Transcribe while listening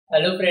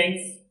Hello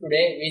friends,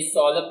 today we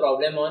solve the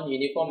problem on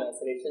uniform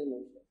acceleration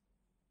motion.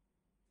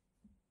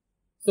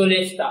 So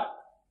let's start.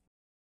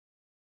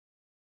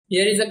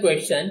 Here is a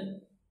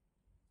question.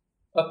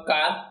 A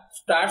car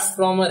starts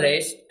from a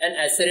rest and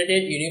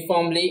accelerated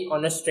uniformly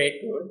on a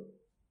straight road.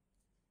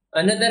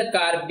 Another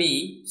car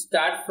B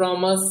starts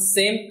from a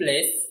same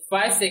place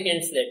 5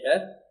 seconds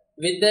later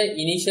with the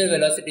initial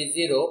velocity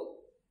 0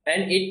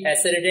 and it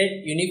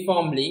accelerated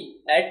uniformly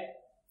at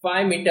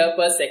 5 meter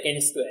per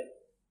second square.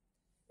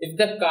 If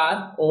the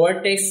car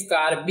overtakes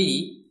car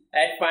B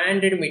at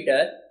 500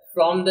 meter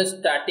from the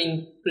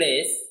starting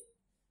place,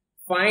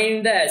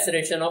 find the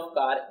acceleration of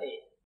car A.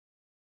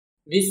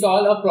 We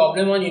solve a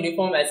problem on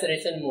uniform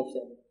acceleration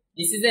motion.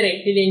 This is a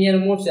rectilinear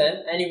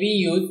motion and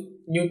we use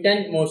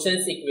Newton's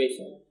motions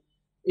equation.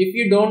 If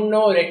you don't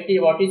know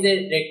what is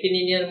a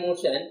rectilinear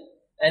motion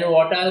and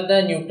what are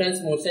the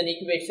Newton's motion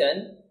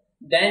equation,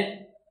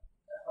 then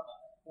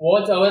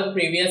watch our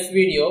previous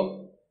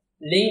video.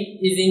 Link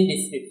is in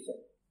description.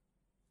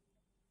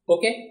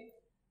 Okay.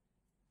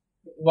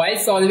 While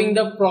solving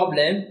the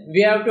problem,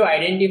 we have to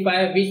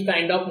identify which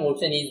kind of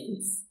motion is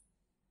this.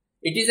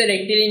 It is a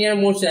rectilinear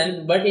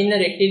motion, but in a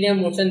rectilinear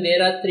motion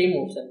there are three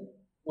motions.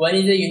 One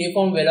is a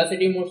uniform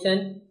velocity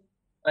motion,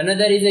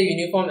 another is a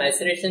uniform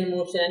acceleration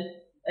motion,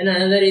 and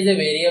another is a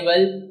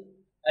variable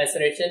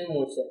acceleration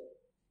motion.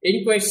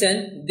 In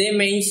question, they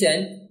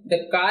mention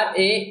the car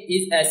A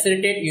is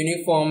accelerated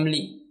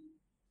uniformly.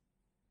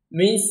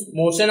 Means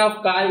motion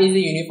of car is a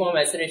uniform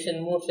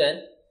acceleration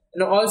motion.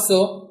 And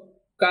also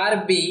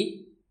car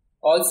B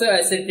also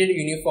accelerated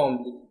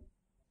uniformly.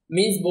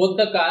 Means both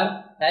the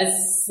car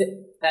has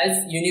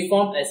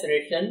uniform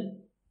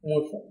acceleration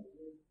motion.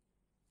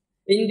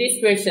 In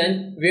this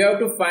question, we have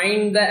to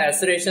find the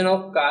acceleration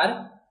of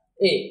car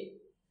A.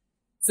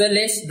 So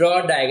let's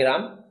draw a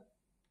diagram.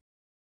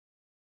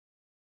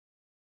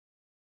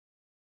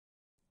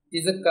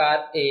 This is a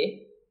car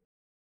A.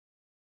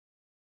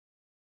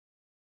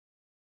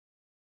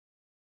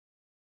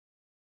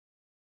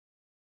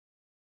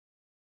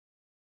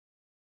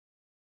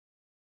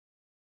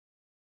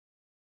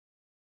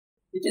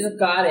 It is a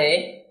car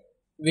A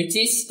which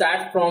is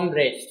start from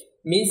rest.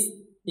 Means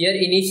your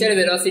initial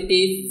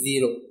velocity is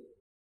 0.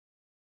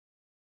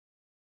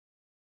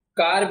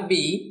 Car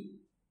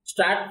B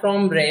start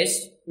from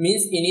rest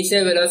means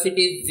initial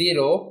velocity is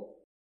 0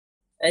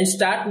 and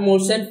start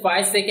motion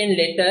 5 seconds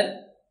later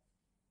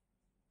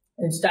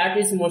and start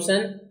its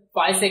motion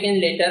 5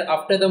 seconds later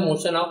after the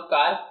motion of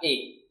car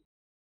A.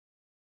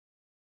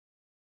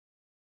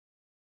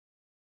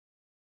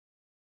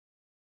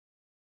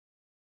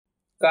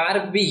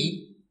 Car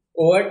B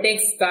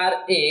overtakes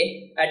car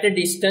A at a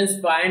distance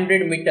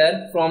 500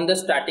 meter from the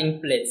starting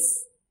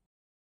place.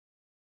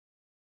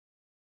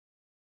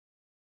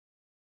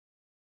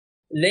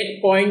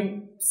 Let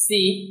point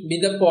C be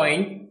the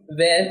point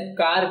where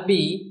car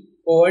B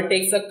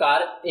overtakes a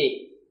car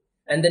A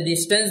and the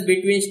distance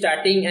between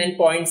starting and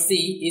point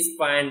C is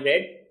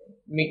 500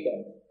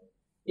 meter.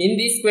 In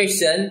this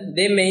question,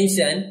 they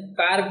mention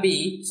car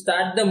B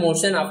start the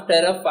motion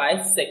after a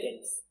 5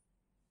 seconds.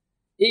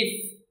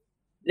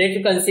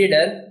 Let's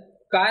consider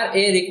car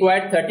A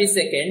required 30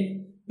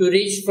 seconds to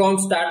reach from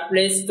start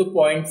place to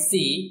point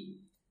C.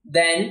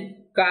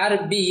 Then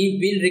car B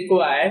will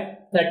require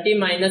 30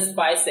 minus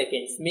 5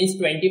 seconds means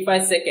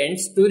 25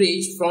 seconds to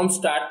reach from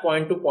start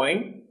point to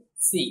point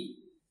C.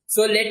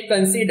 So let's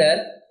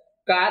consider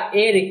car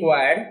A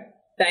required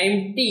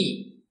time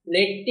T.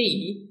 Let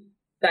T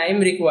time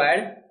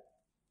required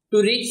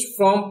to reach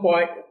from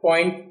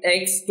point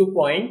X to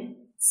point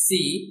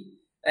C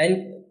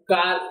and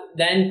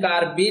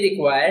car B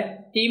required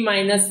T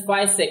minus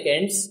 5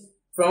 seconds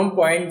from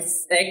point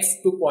X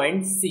to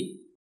point C.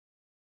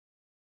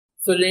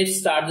 So let's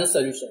start the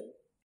solution.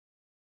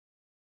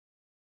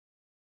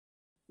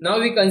 Now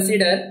we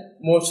consider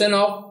motion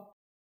of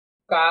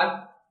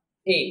car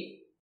A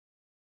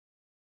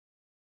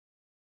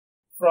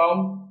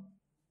from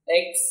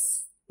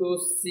X to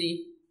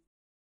C,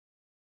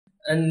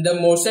 and the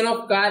motion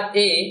of car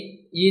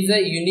A is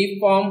a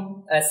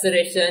uniform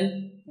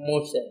acceleration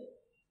motion.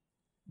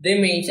 They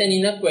mention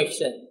in a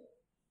question.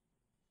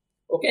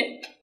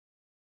 Okay.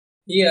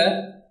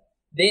 Here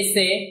they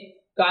say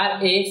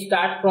car A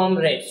start from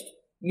rest.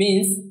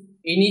 Means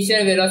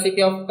initial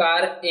velocity of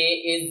car A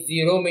is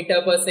 0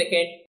 meter per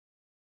second.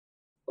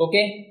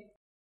 Okay.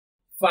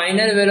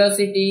 Final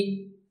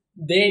velocity,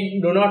 they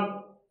do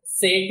not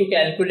say to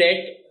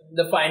calculate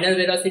the final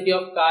velocity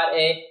of car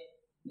A.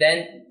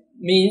 Then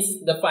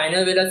means the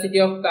final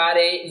velocity of car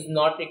A is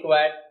not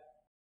required.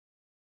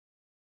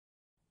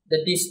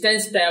 The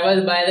distance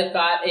traveled by the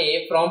car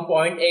A from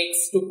point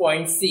X to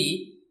point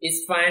C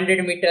is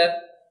 500 meter.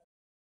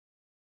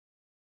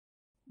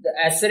 The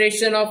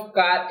acceleration of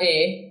car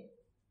A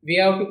we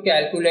have to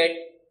calculate,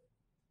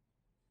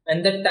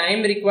 and the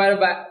time required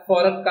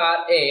for a car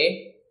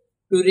A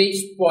to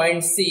reach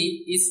point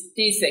C is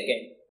T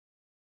second.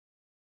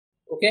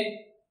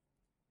 Okay.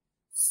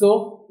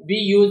 So we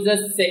use the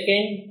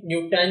second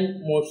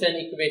Newton motion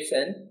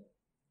equation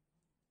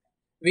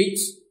which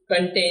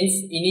contains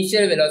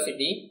initial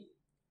velocity,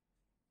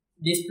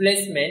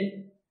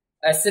 displacement,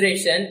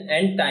 acceleration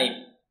and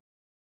time.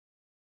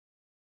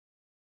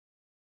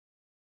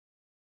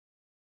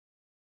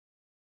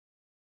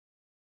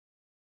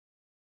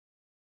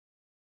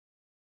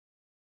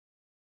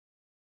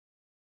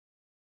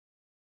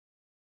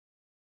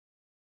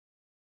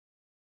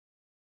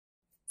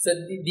 So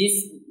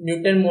this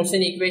Newton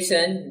motion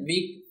equation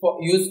we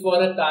use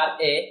for a car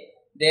A.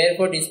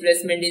 Therefore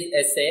displacement is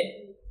SA,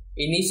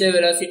 initial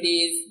velocity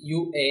is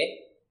UA,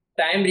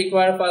 time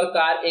required for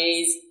car A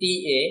is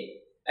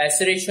TA,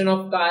 acceleration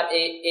of car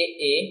A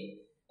AA,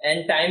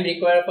 and time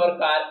required for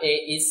car A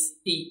is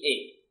TA.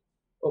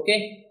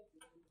 Okay.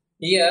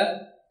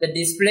 Here the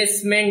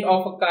displacement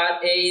of a car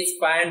A is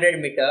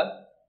 500 meter.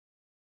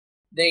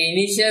 The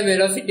initial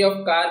velocity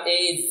of car A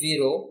is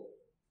 0.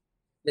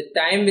 The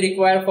time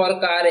required for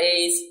car A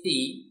is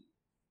t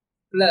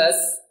plus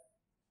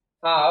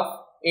half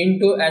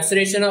into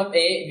acceleration of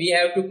A we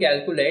have to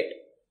calculate,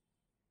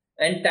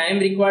 and time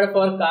required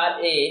for car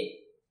A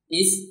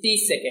is t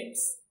seconds.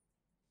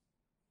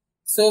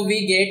 So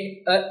we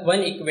get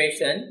one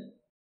equation.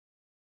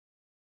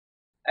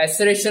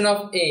 Acceleration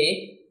of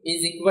A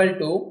is equal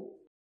to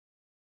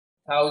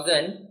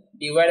 1000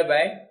 divided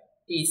by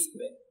t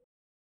square.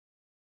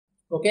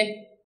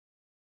 Okay.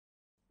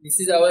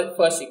 This is our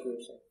first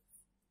equation.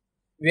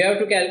 We have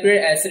to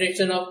calculate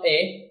acceleration of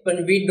A, but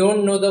we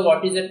don't know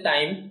what is the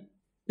time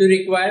to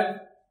require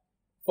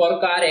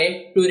for car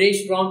A to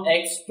reach from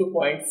X to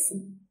point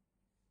C.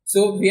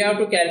 So we have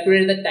to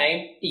calculate the time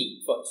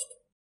t first.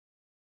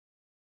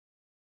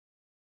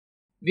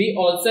 We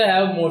also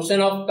have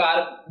motion of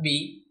car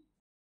B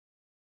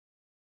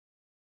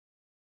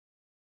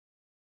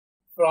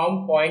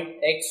from point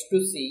X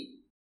to C.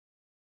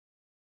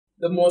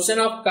 The motion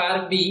of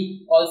car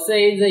B also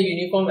is a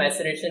uniform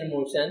acceleration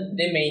motion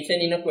they mention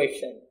in a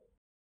question.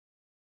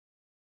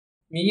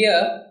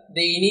 Here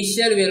the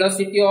initial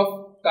velocity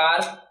of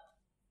car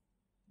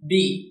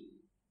B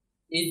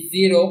is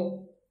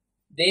 0.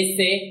 They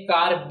say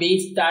car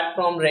B start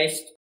from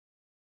rest.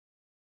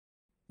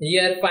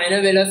 Here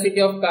final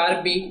velocity of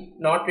car B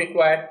not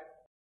required.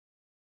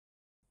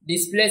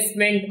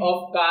 Displacement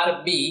of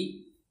car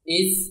B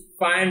is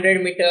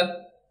 500 meter.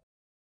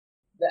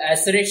 The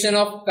acceleration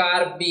of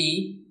car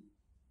B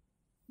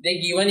they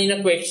given in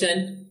a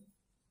question.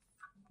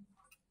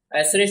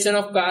 Acceleration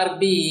of car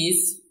B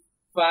is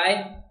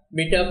 5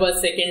 meter per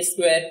second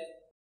square,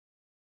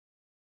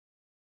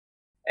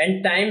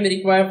 and time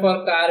required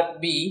for car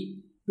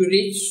B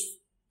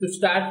to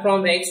start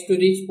from X to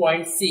reach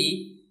point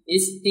C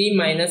is t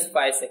minus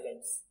 5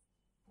 seconds.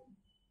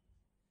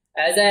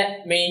 As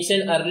I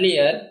mentioned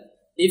earlier,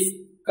 if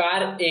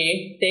car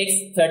A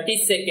takes 30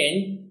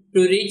 seconds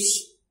to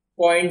reach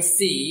point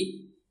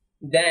C,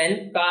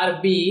 then car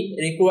B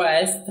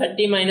requires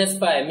 30 minus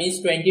 5 means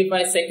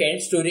 25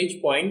 seconds to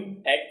reach point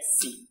at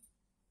C.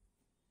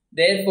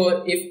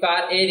 Therefore, if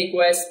car A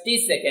requires t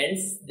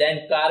seconds,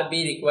 then car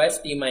B requires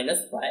t minus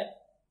 5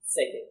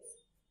 seconds.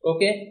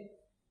 Okay.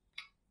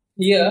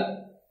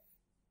 Here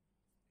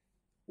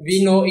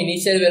we know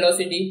initial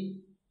velocity,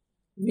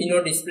 we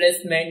know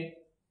displacement,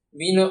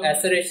 we know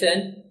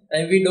acceleration,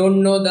 and we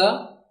don't know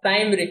the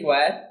time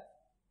required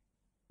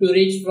to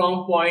reach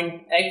from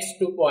point X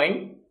to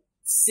point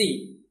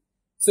C.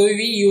 So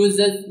we use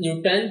the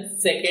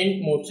Newton's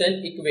second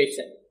motion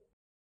equation.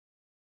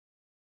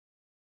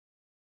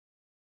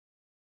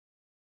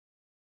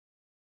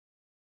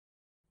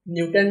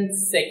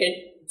 Newton's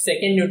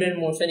second Newton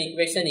motion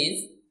equation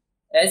is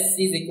S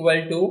is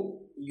equal to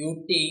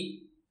ut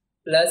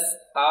plus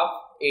half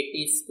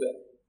at square.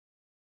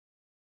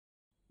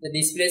 The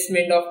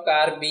displacement of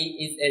car B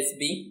is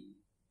SB.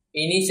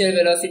 Initial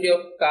velocity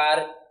of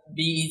car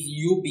B is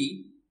UB.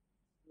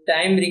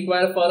 Time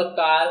required for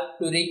car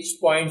to reach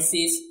point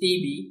C is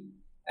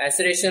TB.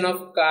 Acceleration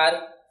of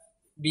car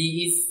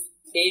B is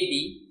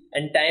AB,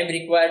 and time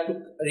required to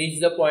reach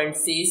the point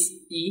C is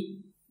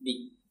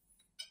TB.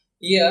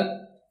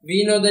 Here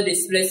we know the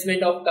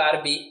displacement of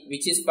car B,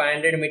 which is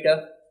 500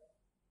 meter.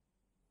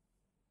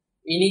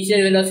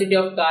 Initial velocity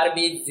of car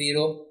B is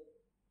 0.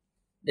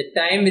 The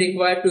time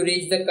required to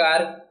reach the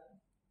car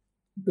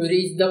to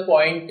reach the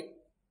point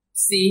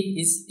C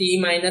is t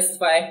minus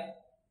 5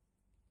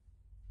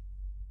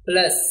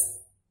 plus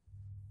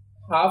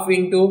half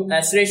into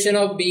acceleration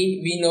of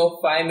B we know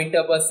 5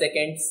 meter per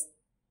second,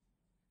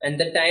 and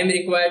the time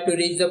required to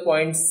reach the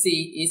point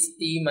C is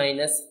t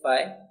minus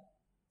 5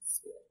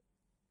 square.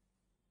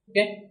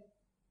 Okay.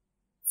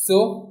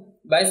 So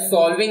by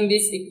solving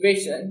this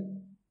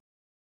equation,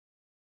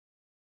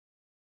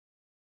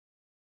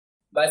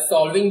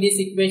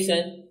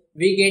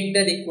 we get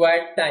the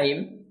required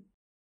time.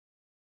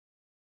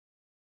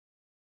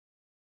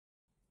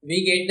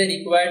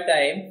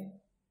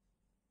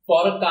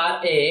 For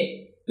car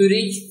A to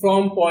reach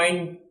from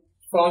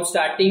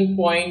starting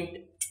point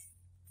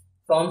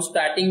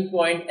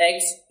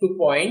X to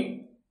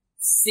point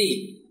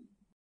C.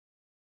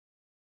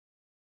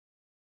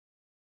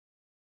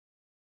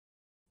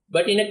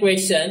 But in a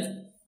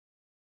question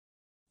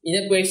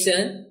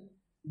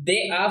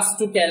they asked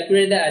to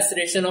calculate the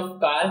acceleration of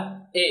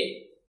car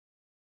A.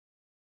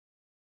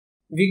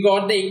 We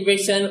got the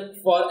equation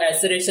for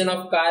acceleration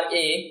of car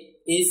A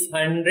is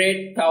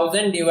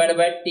 100,000 divided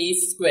by t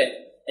square,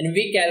 and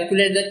we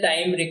calculate the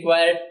time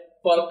required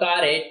for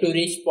car A to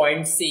reach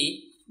point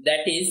C,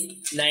 that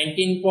is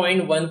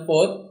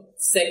 19.14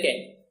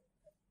 seconds.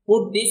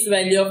 Put this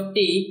value of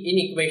t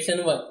in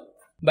equation 1.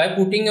 By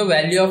putting a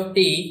value of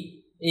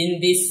t in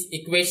this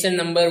equation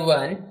number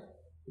 1,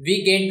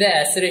 we get the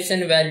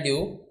acceleration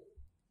value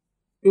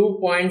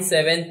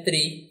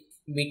 2.73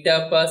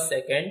 meter per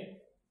second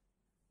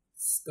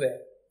square.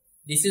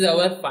 This is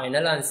our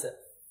final answer.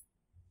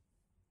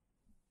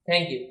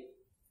 Thank you.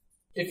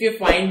 If you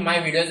find my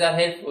videos are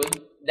helpful,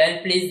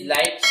 then please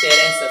like,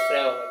 share and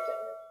subscribe our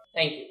channel.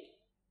 Thank you.